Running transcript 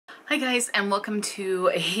Hi guys, and welcome to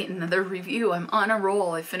another review. I'm on a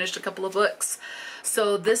roll. I finished a couple of books.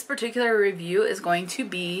 So this particular review is going to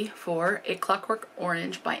be for A Clockwork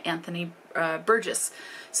Orange by Anthony Burgess.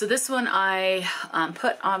 So this one I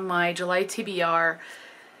put on my July TBR.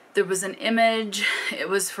 There was an image. It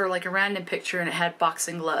was for like a random picture and it had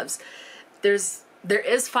boxing gloves. There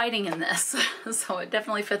is fighting in this, so it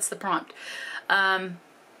definitely fits the prompt. And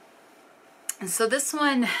so this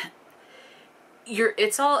one,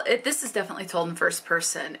 this is definitely told in first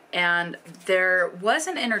person, and there was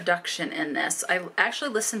an introduction in this. I actually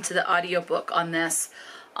listened to the audiobook on this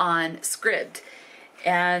on Scribd,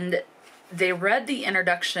 and they read the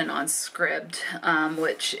introduction on Scribd,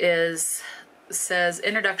 which says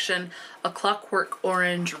introduction, A Clockwork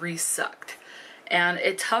Orange Resucked. And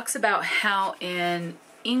it talks about how in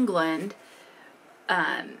England,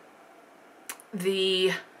 A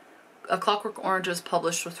Clockwork Orange was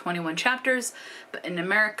published with 21 chapters, but in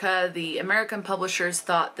America, the American publishers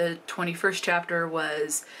thought the 21st chapter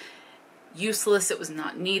was useless, it was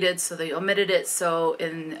not needed, so they omitted it. So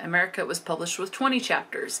in America, it was published with 20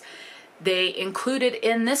 chapters. They included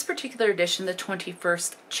in this particular edition the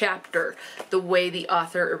 21st chapter, the way the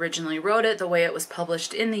author originally wrote it, the way it was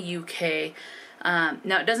published in the UK.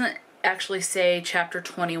 Now, it doesn't actually say chapter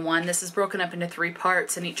 21. This is broken up into 3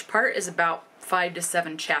 parts, and each part is about 5 to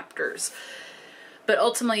 7 chapters. But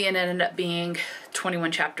ultimately, it ended up being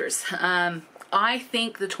 21 chapters. I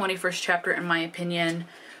think the 21st chapter, in my opinion,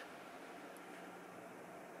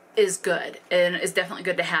 is good, and is definitely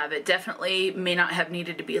good to have. It definitely may not have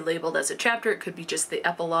needed to be labeled as a chapter. It could be just the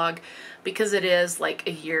epilogue, because it is like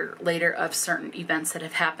a year later of certain events that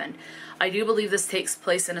have happened. I do believe this takes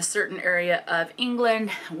place in a certain area of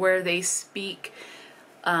England where they speak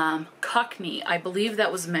Cockney. I believe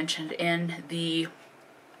that was mentioned in the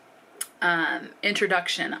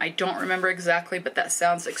introduction. I don't remember exactly, but that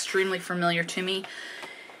sounds extremely familiar to me.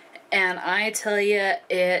 And I tell you,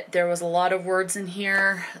 there was a lot of words in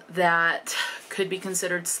here that could be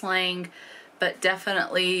considered slang, but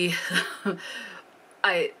definitely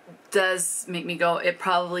it does make me go, it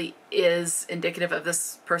probably is indicative of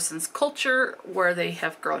this person's culture where they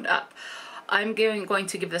have grown up. I'm going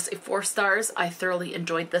to give this a 4 stars. I thoroughly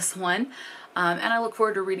enjoyed this one, and I look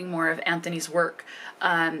forward to reading more of Anthony's work.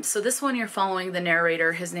 So this one, you're following the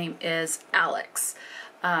narrator. His name is Alex.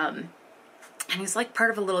 And he's like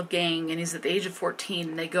part of a little gang, and he's at the age of 14,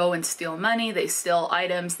 and they go and steal money, they steal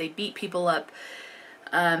items, they beat people up,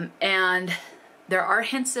 and there are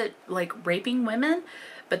hints at like raping women,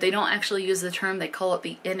 but they don't actually use the term. They call it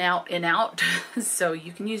the in-out, so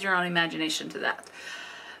you can use your own imagination to that.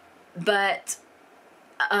 But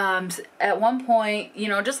at one point, you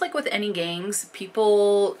know, just like with any gangs,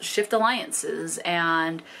 people shift alliances,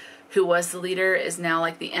 and who was the leader is now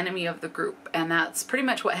like the enemy of the group, and that's pretty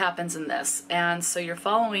much what happens in this. And so you're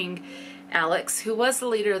following Alex, who was the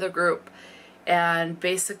leader of the group, and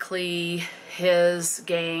basically his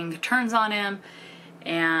gang turns on him,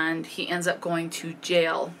 and he ends up going to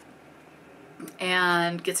jail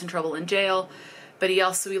and gets in trouble in jail. But he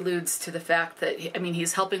also alludes to the fact that, I mean,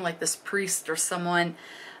 he's helping like this priest or someone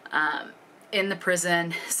in the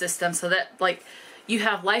prison system, so that like you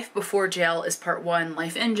have life before jail is part 1,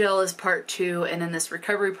 life in jail is part 2, and then this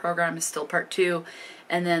recovery program is still part 2,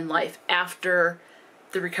 and then life after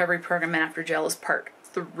the recovery program and after jail is part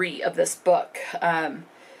 3 of this book.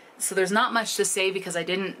 So there's not much to say, because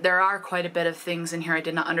there are quite a bit of things in here I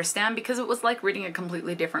did not understand, because it was like reading a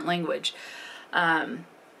completely different language.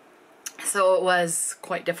 So it was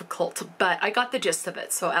quite difficult, but I got the gist of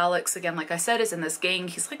it. So Alex, again, like I said, is in this gang.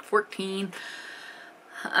 He's like 14.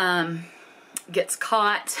 Gets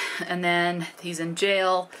caught, and then he's in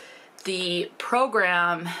jail. The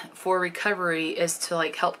program for recovery is to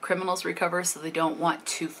like help criminals recover, so they don't want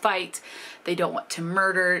to fight, they don't want to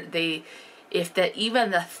murder.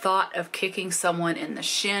 Even the thought of kicking someone in the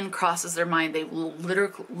shin crosses their mind, they will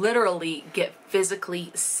literally get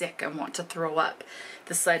physically sick and want to throw up.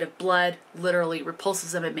 The sight of blood literally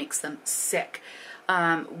repulses them and makes them sick.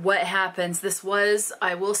 What happens,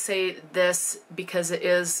 I will say this because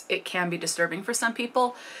it can be disturbing for some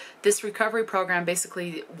people. This recovery program,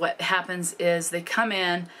 basically what happens is they come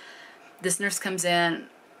in, this nurse comes in,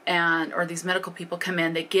 or these medical people come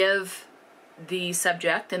in, they give the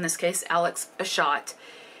subject, in this case Alex, a shot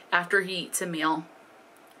after he eats a meal,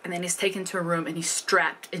 and then he's taken to a room and he's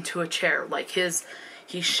strapped into a chair. Like he's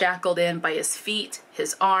shackled in by his feet,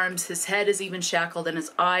 his arms, his head is even shackled, and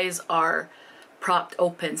his eyes are propped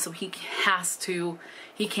open, so he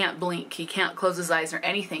can't blink, he can't close his eyes or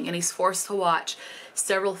anything, and he's forced to watch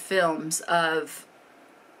several films of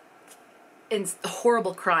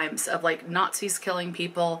horrible crimes of like Nazis killing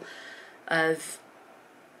people, of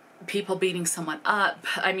people beating someone up.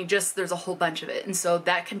 I mean, just there's a whole bunch of it. And so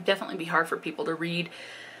that can definitely be hard for people to read,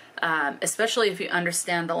 especially if you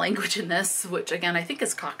understand the language in this, which again, I think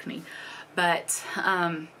is Cockney. But,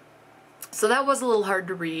 so that was a little hard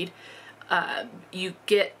to read. You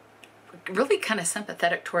get really kind of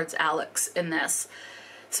sympathetic towards Alex in this.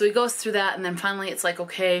 So he goes through that, and then finally it's like,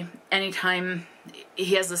 okay, anytime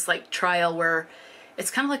he has this like trial where it's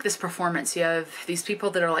kind of like this performance. You have these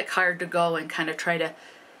people that are like hired to go and kind of try to,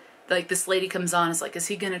 like this lady comes on, is like, is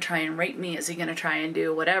he going to try and rape me? Is he going to try and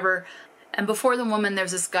do whatever? And before the woman,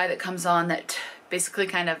 there's this guy that comes on that basically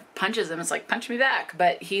kind of punches him. It's like, punch me back.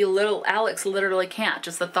 But Alex literally can't.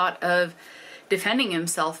 Just the thought of defending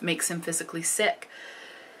himself makes him physically sick.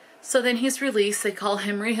 So then he's released. They call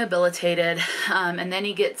him rehabilitated. And then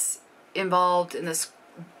he gets involved in this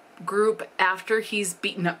group after he's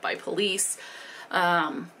beaten up by police.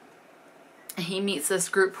 He meets this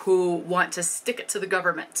group who want to stick it to the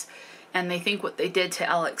government. And they think what they did to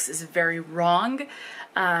Alex is very wrong.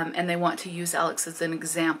 And they want to use Alex as an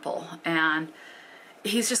example. And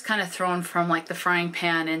he's just kind of thrown from like the frying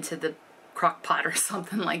pan into the crock pot or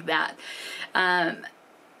something like that.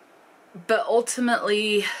 But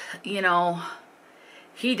ultimately, you know,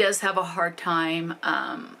 he does have a hard time.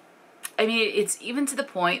 I mean, it's even to the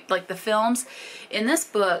point, like the films in this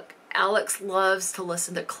book, Alex loves to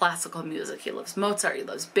listen to classical music. He loves Mozart, he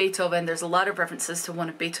loves Beethoven. There's a lot of references to one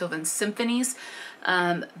of Beethoven's symphonies.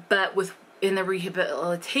 But in the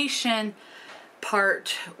rehabilitation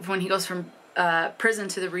part, when he goes from prison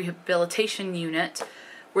to the rehabilitation unit,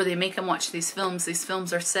 where they make him watch these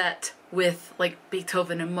films are set with like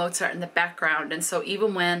Beethoven and Mozart in the background. And so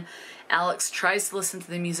even when Alex tries to listen to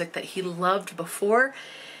the music that he loved before,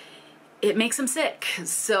 it makes him sick.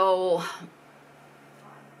 So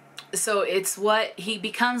it's he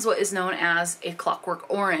becomes what is known as a Clockwork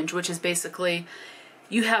Orange, which is basically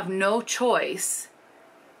you have no choice.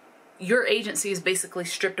 Your agency is basically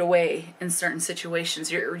stripped away in certain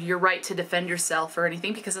situations. Your right to defend yourself or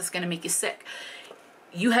anything, because it's going to make you sick.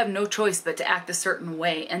 You have no choice but to act a certain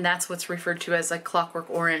way, and that's what's referred to as like Clockwork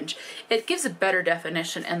Orange. It gives a better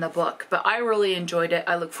definition in the book, but I really enjoyed it.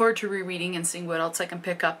 I look forward to rereading and seeing what else I can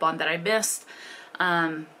pick up on that I missed.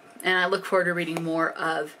 And I look forward to reading more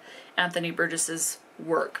of Anthony Burgess's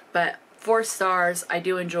work. But 4 stars, I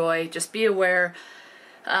do enjoy. Just be aware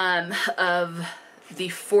of the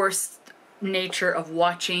forced nature of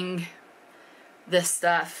watching this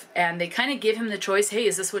stuff. And they kind of give him the choice, hey,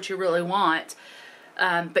 is this what you really want?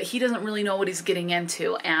 But he doesn't really know what he's getting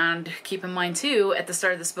into. And keep in mind too, at the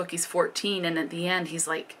start of this book he's 14, and at the end he's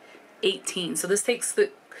like 18. So this takes the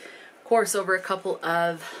course over a couple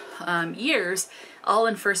of years, all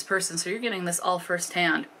in first person. So you're getting this all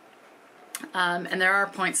firsthand. And there are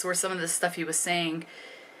points where some of the stuff he was saying,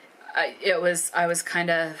 I was kind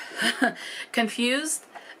of confused,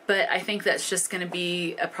 but I think that's just going to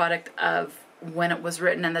be a product of when it was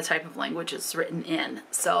written and the type of language it's written in.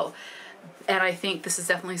 So, and I think this is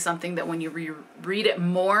definitely something that when you reread it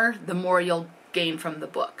more, the more you'll gain from the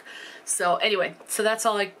book. So anyway, so that's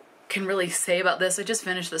all I can really say about this. I just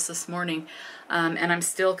finished this morning, and I'm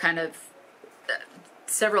still kind of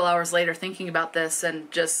several hours later thinking about this,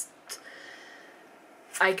 and just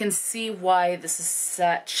I can see why this is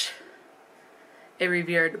such a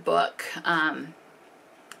revered book,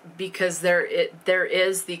 because there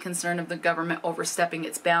is the concern of the government overstepping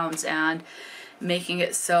its bounds and making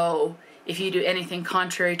it so if you do anything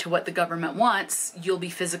contrary to what the government wants, you'll be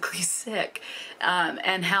physically sick,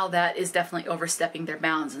 and how that is definitely overstepping their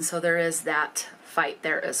bounds. And so there is that fight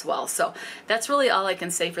there as well. So that's really all I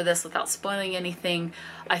can say for this without spoiling anything.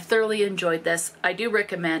 I thoroughly enjoyed this. I do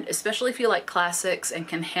recommend, especially if you like classics and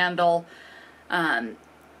can handle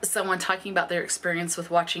someone talking about their experience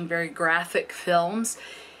with watching very graphic films.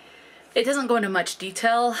 It doesn't go into much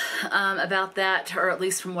detail about that, or at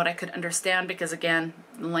least from what I could understand, because again,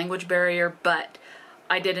 the language barrier, but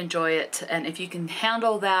I did enjoy it. And if you can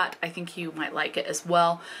handle that, I think you might like it as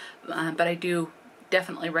well. But I do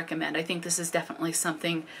definitely recommend. I think this is definitely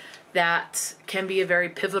something that can be a very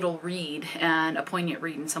pivotal read and a poignant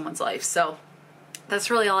read in someone's life. So that's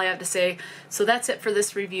really all I have to say. So that's it for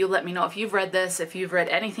this review. Let me know if you've read this. If you've read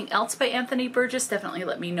anything else by Anthony Burgess, definitely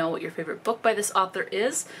let me know what your favorite book by this author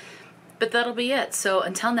is. But that'll be it. So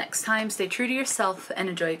until next time, stay true to yourself and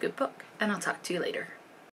enjoy a good book. And I'll talk to you later.